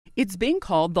It's being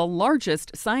called the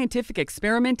largest scientific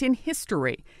experiment in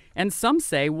history, and some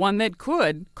say one that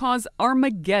could cause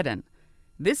Armageddon.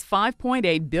 This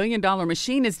 $5.8 billion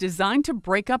machine is designed to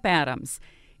break up atoms.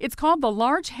 It's called the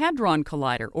Large Hadron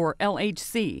Collider, or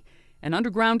LHC, an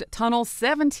underground tunnel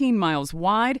 17 miles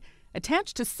wide,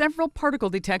 attached to several particle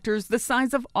detectors the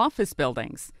size of office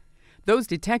buildings. Those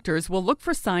detectors will look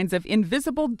for signs of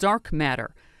invisible dark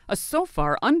matter, a so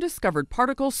far undiscovered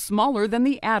particle smaller than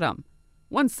the atom.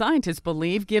 One scientists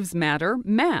believe gives matter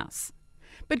mass.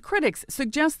 But critics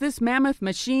suggest this mammoth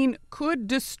machine could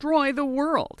destroy the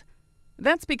world.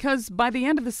 That's because by the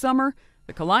end of the summer,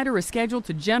 the collider is scheduled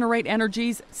to generate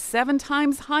energies 7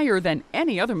 times higher than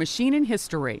any other machine in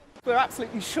history. We're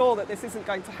absolutely sure that this isn't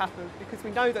going to happen because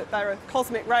we know that there are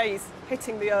cosmic rays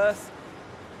hitting the Earth,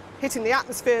 hitting the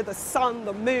atmosphere, the Sun,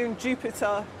 the Moon,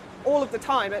 Jupiter, all of the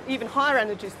time at even higher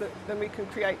energies than we can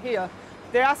create here.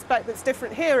 The aspect that's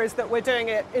different here is that we're doing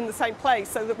it in the same place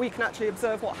so that we can actually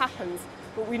observe what happens.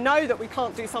 But we know that we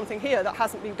can't do something here that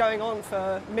hasn't been going on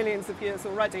for millions of years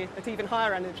already at even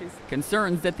higher energies.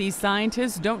 Concerns that these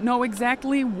scientists don't know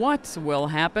exactly what will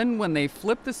happen when they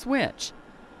flip the switch.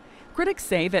 Critics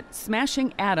say that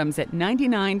smashing atoms at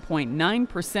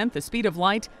 99.9% the speed of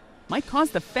light might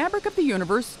cause the fabric of the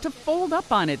universe to fold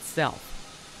up on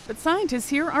itself. But scientists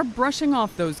here are brushing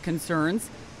off those concerns.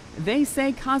 They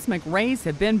say cosmic rays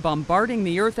have been bombarding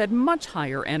the Earth at much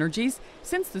higher energies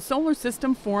since the solar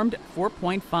system formed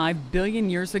 4.5 billion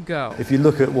years ago. If you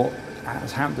look at what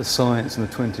has happened to science in the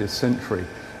 20th century,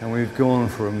 and we've gone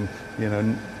from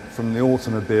the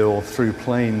automobile through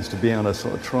planes to be able to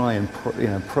sort of try and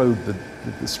probe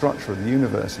the structure of the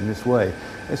universe in this way,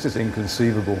 it's just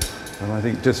inconceivable. And I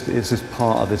think it's just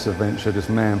part of this adventure, just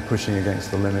man pushing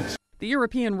against the limits. The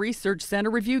European Research Center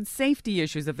reviewed safety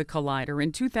issues of the collider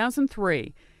in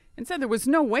 2003 and said there was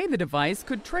no way the device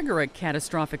could trigger a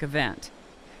catastrophic event.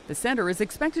 The center is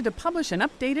expected to publish an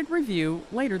updated review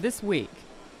later this week.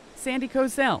 Sandy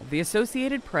Kozel, The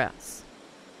Associated Press.